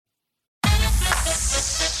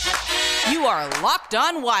You are Locked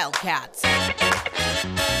On Wildcats,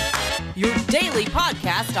 your daily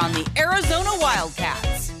podcast on the Arizona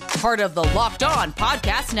Wildcats. Part of the Locked On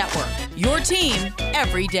Podcast Network, your team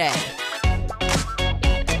every day.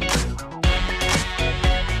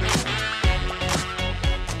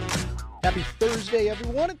 Happy Thursday,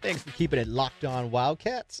 everyone, and thanks for keeping it Locked On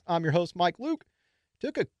Wildcats. I'm your host, Mike Luke.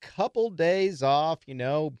 Took a couple days off,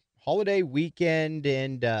 holiday weekend,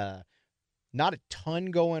 and not a ton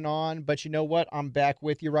going on, but you know what? I'm back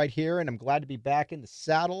with you right here, and I'm glad to be back in the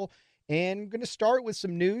saddle. And I'm going to start with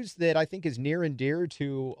some news that I think is near and dear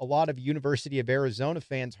to a lot of University of Arizona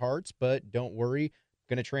fans' hearts, but don't worry,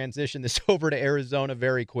 I'm going to transition this over to Arizona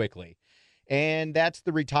very quickly. And that's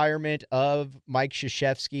the retirement of Mike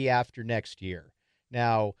Krzyzewski after next year.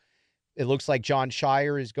 Now, it looks like Jon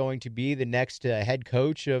Scheyer is going to be the next head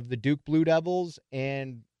coach of the Duke Blue Devils,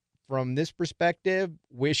 and from this perspective,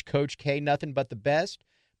 wish Coach K nothing but the best.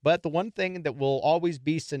 But the one thing that will always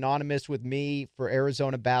be synonymous with me for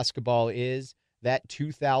Arizona basketball is that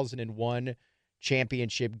 2001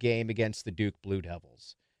 championship game against the Duke Blue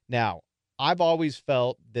Devils. Now, I've always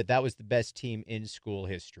felt that that was the best team in school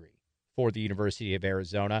history for the University of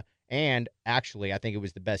Arizona, and actually, I think it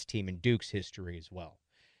was the best team in Duke's history as well.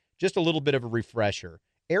 Just a little bit of a refresher.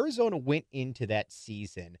 Arizona went into that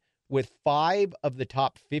season with 5 of the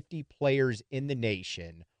top 50 players in the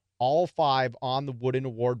nation, all 5 on the Wooden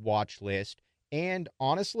Award watch list. And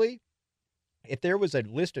honestly, if there was a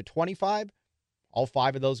list of 25, all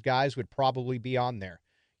 5 of those guys would probably be on there.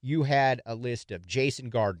 You had a list of Jason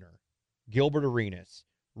Gardner, Gilbert Arenas,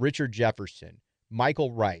 Richard Jefferson,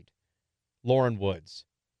 Michael Wright, Lauren Woods.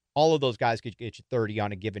 All of those guys could get you 30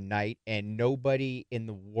 on a given night, and nobody in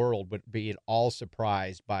the world would be at all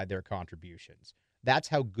surprised by their contributions. That's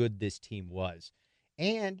how good this team was.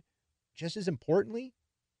 And just as importantly,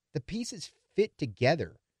 the pieces fit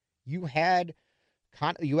together. You had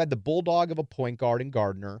the bulldog of a point guard in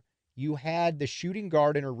Gardner. You had the shooting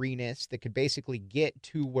guard in Arenas that could basically get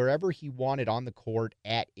to wherever he wanted on the court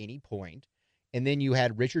at any point. And then you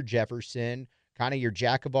had Richard Jefferson, kind of your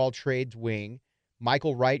jack-of-all-trades wing.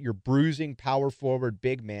 Michael Wright, your bruising power forward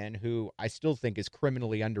big man, who I still think is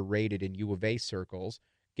criminally underrated in U of A circles.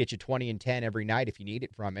 Get you 20 and 10 every night if you need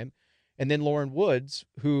it from him. And then Lauren Woods,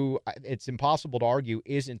 who it's impossible to argue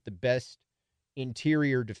isn't the best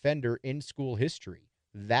interior defender in school history.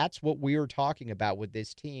 That's what we are talking about with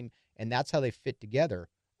this team, and that's how they fit together.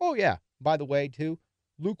 Oh, yeah, by the way, too,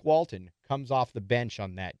 Luke Walton comes off the bench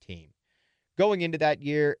on that team. Going into that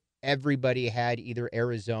year, everybody had either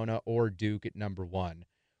Arizona or Duke at number 1.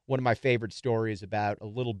 One of my favorite stories about a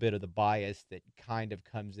little bit of the bias that kind of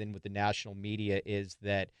comes in with the national media is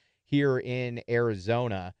that here in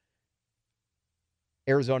Arizona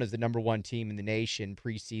is the number 1 team in the nation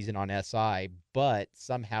preseason on SI, but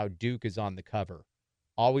somehow Duke is on the cover.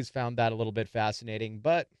 Always found that a little bit fascinating,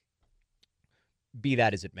 but be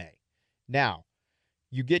that as it may. Now,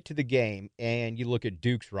 you get to the game and you look at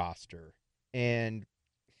Duke's roster, and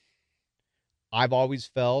I've always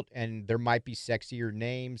felt, and there might be sexier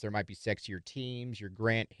names, there might be sexier teams, your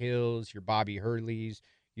Grant Hills, your Bobby Hurleys,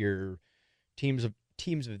 your teams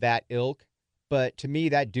of that ilk. But to me,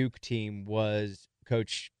 that Duke team was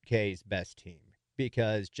Coach K's best team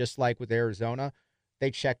because just like with Arizona,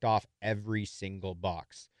 they checked off every single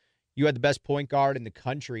box. You had the best point guard in the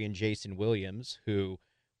country in Jason Williams, who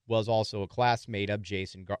was also a classmate of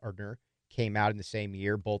Jason Gardner. Came out in the same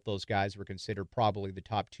year. Both those guys were considered probably the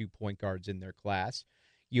top 2 point guards in their class.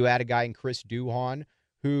 You had a guy in Chris Duhon,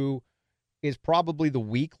 who is probably the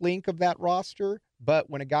weak link of that roster, but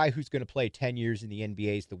when a guy who's going to play 10 years in the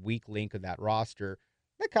NBA is the weak link of that roster,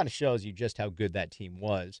 that kind of shows you just how good that team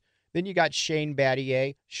was. Then you got Shane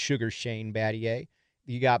Battier, Sugar Shane Battier.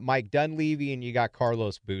 You got Mike Dunleavy, and you got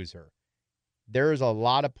Carlos Boozer. There's a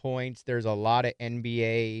lot of points. There's a lot of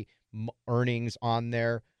NBA earnings on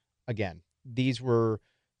there. Again, these were,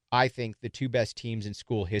 I think, the 2 best teams in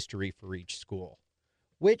school history for each school,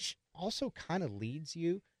 which also kind of leads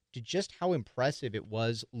you to just how impressive it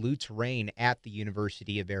was Lute's reign at the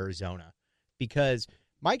University of Arizona, because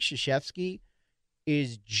Mike Krzyzewski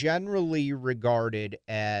is generally regarded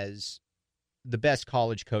as the best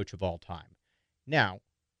college coach of all time. Now,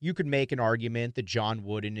 you could make an argument that John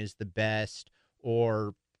Wooden is the best,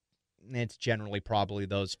 or it's generally probably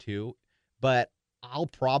those 2, but I'll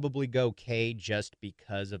probably go K just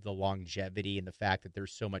because of the longevity and the fact that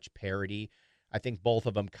there's so much parity. I think both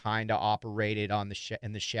of them kind of operated on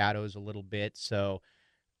in the shadows a little bit, so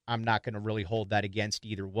I'm not going to really hold that against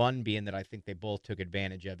either one, being that I think they both took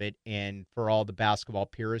advantage of it. And for all the basketball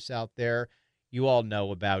purists out there, you all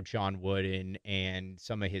know about John Wooden and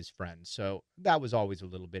some of his friends. So that was always a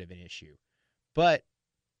little bit of an issue. But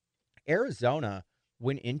Arizona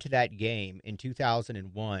went into that game in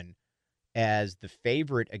 2001 as the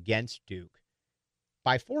favorite against Duke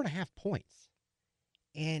by 4.5 points.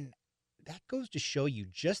 And that goes to show you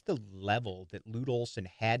just the level that Lute Olson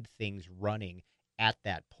had things running at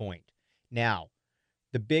that point. Now,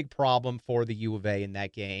 the big problem for the U of A in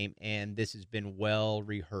that game, and this has been well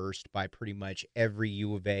rehearsed by pretty much every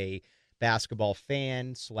U of A basketball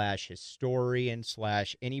fan / historian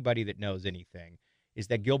 / anybody that knows anything, is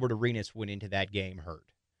that Gilbert Arenas went into that game hurt.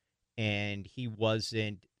 And he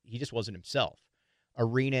just wasn't himself.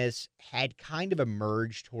 Arenas had kind of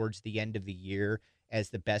emerged towards the end of the year as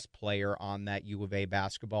the best player on that U of A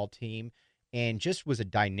basketball team and just was a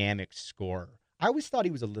dynamic scorer. I always thought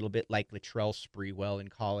he was a little bit like Latrell Sprewell in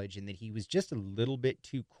college in that he was just a little bit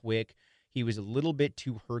too quick. He was a little bit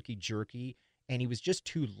too herky-jerky, and he was just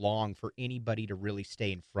too long for anybody to really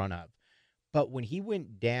stay in front of. But when he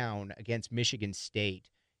went down against Michigan State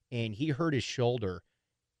and he hurt his shoulder,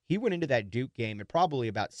 he went into that Duke game at probably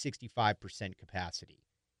about 65% capacity.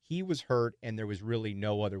 He was hurt, and there was really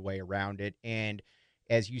no other way around it. And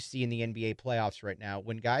as you see in the NBA playoffs right now,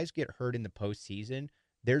 when guys get hurt in the postseason,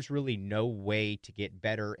 there's really no way to get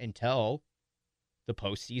better until the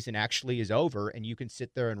postseason actually is over and you can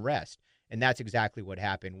sit there and rest. And that's exactly what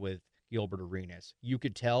happened with Gilbert Arenas. You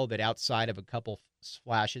could tell that outside of a couple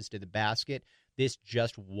flashes to the basket, this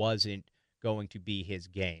just wasn't going to be his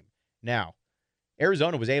game. Now,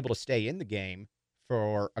 Arizona was able to stay in the game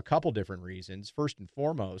for a couple different reasons. First and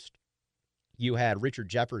foremost, you had Richard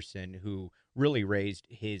Jefferson, who really raised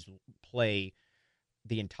his play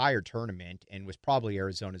the entire tournament and was probably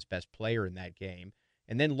Arizona's best player in that game.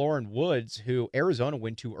 And then Lauren Woods, who Arizona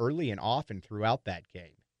went to early and often throughout that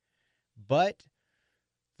game. But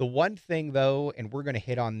the one thing, though, and we're going to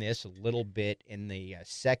hit on this a little bit in the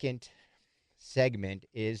second segment,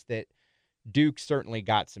 is that Duke certainly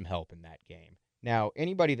got some help in that game. Now,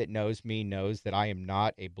 anybody that knows me knows that I am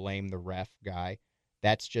not a blame the ref guy.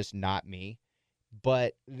 That's just not me.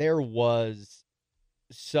 But there was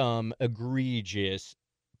some egregious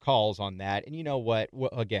calls on that. And you know what? Well,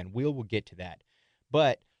 again, we'll get to that.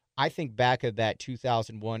 But I think back of that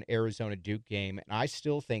 2001 Arizona Duke game, and I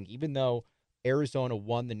still think, even though Arizona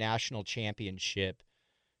won the national championship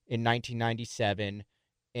in 1997,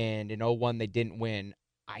 and in 01 they didn't win,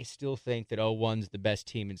 I still think that 01's the best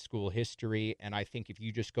team in school history. And I think if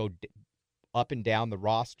you just go up and down the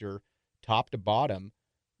roster, top to bottom,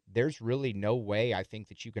 there's really no way I think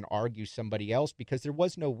that you can argue somebody else because there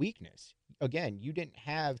was no weakness. Again, you didn't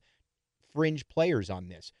have fringe players on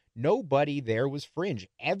this. Nobody there was fringe.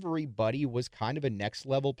 Everybody was kind of a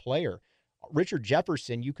next-level player. Richard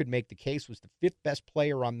Jefferson, you could make the case, was the fifth best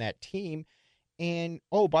player on that team. And,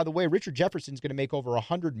 oh, by the way, Richard Jefferson's going to make over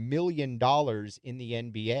 $100 million in the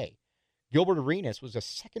NBA. Gilbert Arenas was a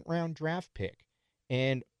second-round draft pick.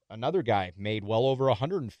 And another guy made well over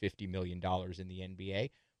 $150 million in the NBA.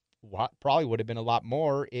 Probably would have been a lot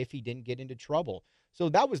more if he didn't get into trouble. So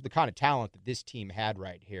that was the kind of talent that this team had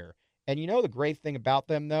right here. And you know the great thing about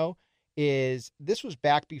them, though, is this was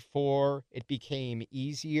back before it became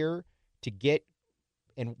easier to get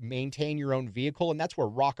and maintain your own vehicle, and that's where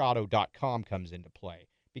rockauto.com comes into play.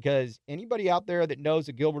 Because anybody out there that knows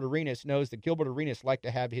that Gilbert Arenas knows that Gilbert Arenas liked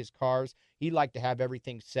to have his cars. He liked to have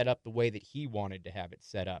everything set up the way that he wanted to have it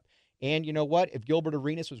set up. And you know what? If Gilbert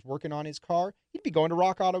Arenas was working on his car, he'd be going to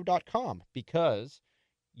rockauto.com because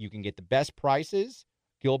you can get the best prices.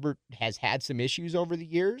 Gilbert has had some issues over the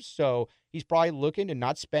years, so he's probably looking to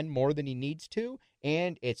not spend more than he needs to,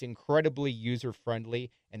 and it's incredibly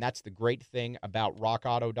user-friendly, and that's the great thing about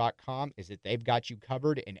rockauto.com is that they've got you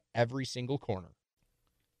covered in every single corner.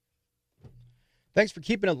 Thanks for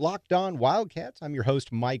keeping it locked on, Wildcats. I'm your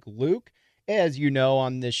host, Mike Luke. As you know,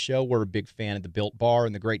 on this show, we're a big fan of the Built Bar,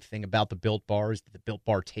 and the great thing about the Built Bar is that the Built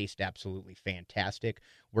Bar tastes absolutely fantastic.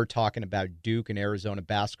 We're talking about Duke and Arizona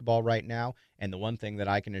basketball right now, and the one thing that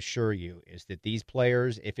I can assure you is that these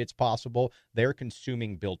players, if it's possible, they're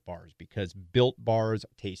consuming Built Bars because Built Bars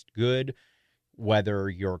taste good, whether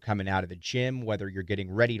you're coming out of the gym, whether you're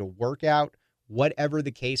getting ready to work out, whatever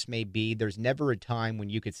the case may be, there's never a time when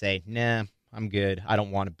you could say, nah, I'm good, I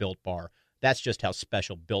don't want a Built Bar. That's just how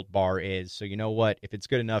special Built Bar is. So you know what? If it's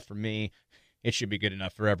good enough for me, it should be good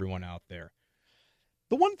enough for everyone out there.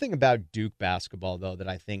 The one thing about Duke basketball, though, that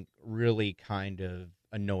I think really kind of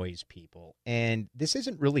annoys people, and this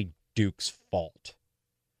isn't really Duke's fault.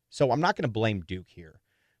 So I'm not going to blame Duke here.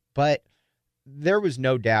 But there was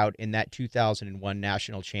no doubt in that 2001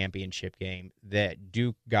 national championship game that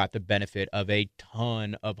Duke got the benefit of a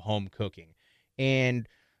ton of home cooking. And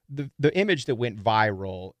the image that went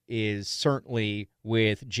viral is certainly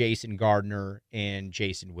with Jason Gardner and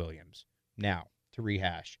Jason Williams. Now, to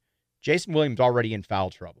rehash, Jason Williams already in foul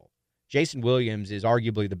trouble. Jason Williams is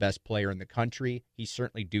arguably the best player in the country. He's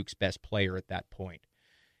certainly Duke's best player at that point.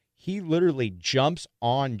 He literally jumps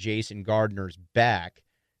on Jason Gardner's back.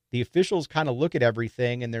 The officials kind of look at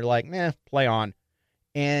everything and they're like, play on.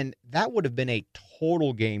 And that would have been a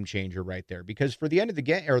total game changer right there, because for the end of the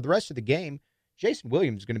game, or the rest of the game, Jason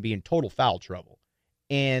Williams is going to be in total foul trouble.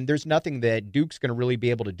 And there's nothing that Duke's going to really be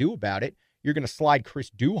able to do about it. You're going to slide Chris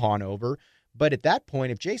Duhon over. But at that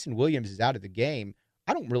point, if Jason Williams is out of the game,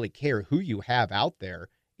 I don't really care who you have out there.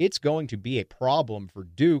 It's going to be a problem for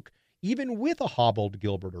Duke, even with a hobbled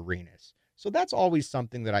Gilbert Arenas. So that's always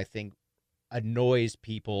something that I think annoys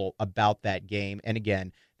people about that game. And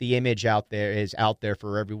again, the image out there is out there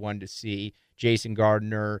for everyone to see. Jason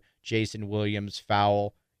Gardner, Jason Williams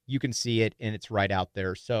foul. You can see it, and it's right out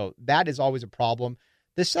there. So that is always a problem.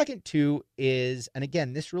 The second two is, and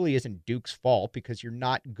again, this really isn't Duke's fault, because you're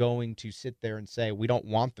not going to sit there and say, we don't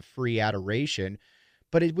want the free adoration,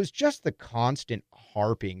 but it was just the constant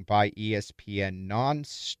harping by ESPN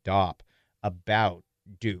nonstop about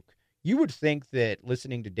Duke. You would think that,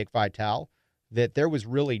 listening to Dick Vitale, that there was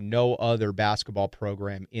really no other basketball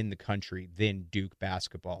program in the country than Duke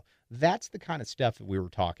basketball. That's the kind of stuff that we were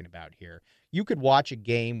talking about here. You could watch a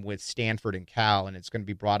game with Stanford and Cal, and it's going to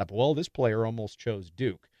be brought up, well, this player almost chose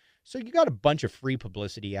Duke. So you got a bunch of free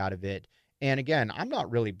publicity out of it. And again, I'm not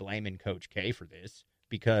really blaming Coach K for this,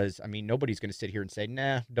 because, nobody's going to sit here and say,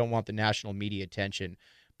 don't want the national media attention.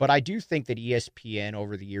 But I do think that ESPN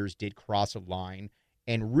over the years did cross a line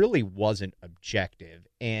and really wasn't objective.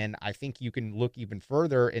 And I think you can look even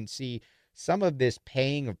further and see some of this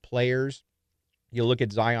paying of players. You look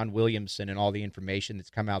at Zion Williamson and all the information that's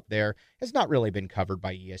come out there has not really been covered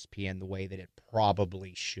by ESPN the way that it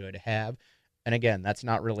probably should have. And again, that's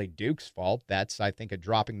not really Duke's fault. That's, I think, a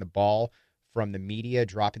dropping the ball from the media,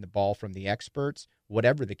 dropping the ball from the experts,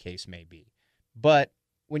 whatever the case may be. But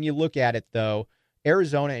when you look at it, though,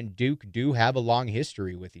 Arizona and Duke do have a long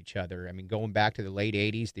history with each other. Going back to the late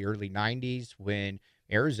 80s, the early 90s, when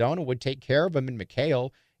Arizona would take care of them in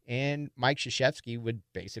McHale, and Mike Krzyzewski would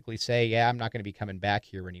basically say, I'm not going to be coming back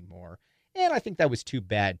here anymore. And I think that was too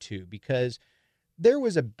bad, too, because there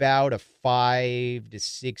was about a 5 to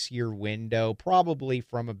 6 year window, probably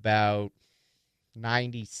from about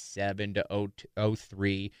 97 to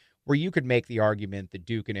 03, where you could make the argument that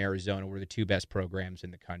Duke and Arizona were the two best programs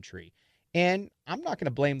in the country. And I'm not going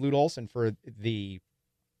to blame Lute Olson for the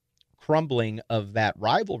crumbling of that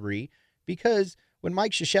rivalry, because when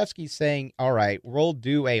Mike Krzyzewski's saying, all right, we'll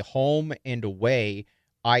do a home and away,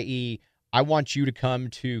 i.e., I want you to come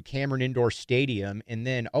to Cameron Indoor Stadium, and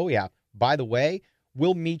then, by the way,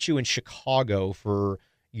 we'll meet you in Chicago for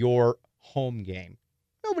your home game.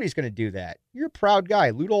 Nobody's going to do that. You're a proud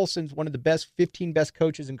guy. Lute Olson's one of the 15 best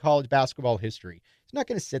coaches in college basketball history. He's not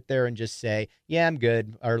going to sit there and just say, I'm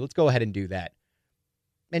good, or let's go ahead and do that.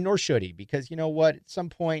 And nor should he, because you know what? At some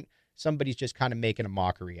point, somebody's just kind of making a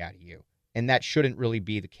mockery out of you. And that shouldn't really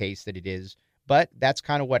be the case that it is. But that's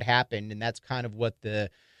kind of what happened, and that's kind of what the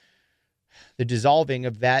dissolving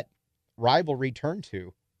of that rivalry turned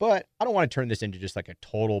to. But I don't want to turn this into just like a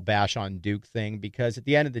total bash on Duke thing, because at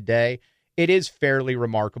the end of the day, it is fairly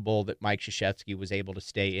remarkable that Mike Krzyzewski was able to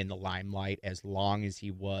stay in the limelight as long as he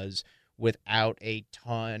was, without a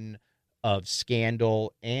ton of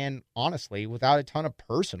scandal, and honestly, without a ton of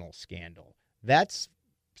personal scandal. That's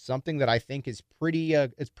something that I think is pretty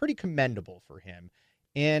commendable for him.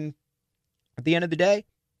 And at the end of the day,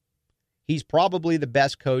 he's probably the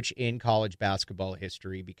best coach in college basketball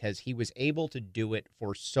history, because he was able to do it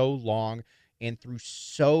for so long and through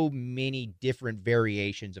so many different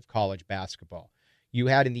variations of college basketball. You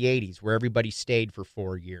had in the 80s where everybody stayed for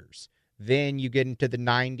 4 years. Then you get into the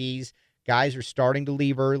 90s. Guys are starting to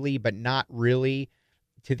leave early, but not really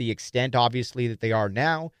to the extent, obviously, that they are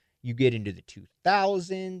now. You get into the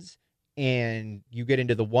 2000s, and you get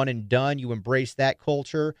into the one and done. You embrace that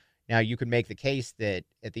culture. Now, you can make the case that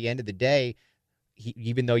at the end of the day,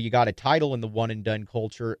 even though you got a title in the one and done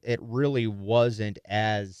culture, it really wasn't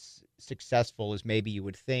as successful as maybe you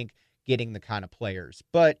would think, getting the kind of players.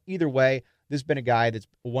 But either way, this has been a guy that's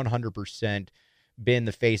 100% been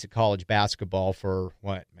the face of college basketball for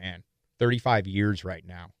 35 years right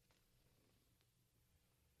now.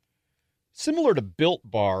 Similar to Built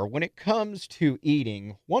Bar, when it comes to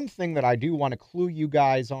eating, one thing that I do want to clue you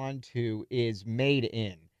guys on to is Made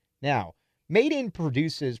In. Now, Made In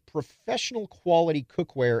produces professional quality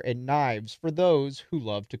cookware and knives for those who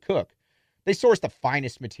love to cook. They source the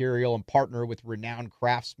finest material and partner with renowned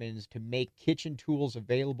craftsmen to make kitchen tools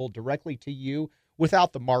available directly to you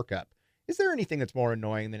without the markup. Is there anything that's more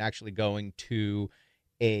annoying than actually going to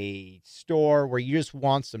a store where you just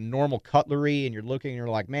want some normal cutlery and you're looking and you're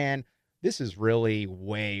like, man, this is really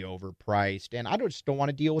way overpriced and I just don't want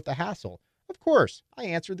to deal with the hassle? Of course, I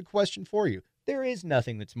answered the question for you. There is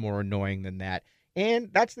nothing that's more annoying than that. And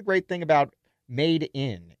that's the great thing about Made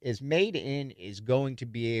In is going to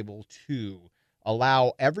be able to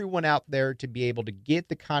allow everyone out there to be able to get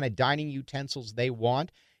the kind of dining utensils they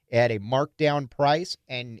want at a markdown price,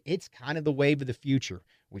 and it's kind of the wave of the future.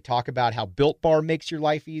 We talk about how Built Bar makes your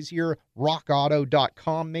life easier,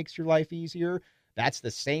 rockauto.com makes your life easier. That's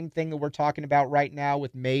the same thing that we're talking about right now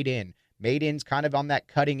with Made In. Made In's kind of on that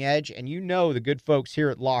cutting edge, and you know the good folks here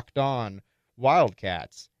at Locked On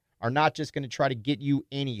Wildcats are not just going to try to get you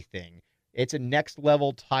anything. It's a next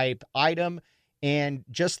level type item. And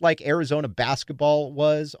just like Arizona basketball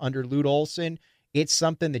was under Lute Olson, it's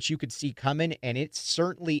something that you could see coming, and it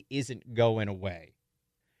certainly isn't going away.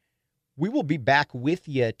 We will be back with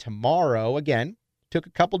you tomorrow. Again, took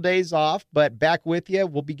a couple days off, but back with you.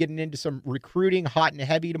 We'll be getting into some recruiting hot and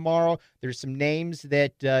heavy tomorrow. There's some names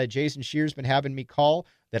that Jason Scheer's been having me call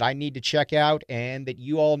that I need to check out and that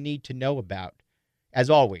you all need to know about. As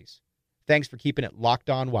always, thanks for keeping it Locked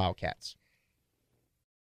On Wildcats.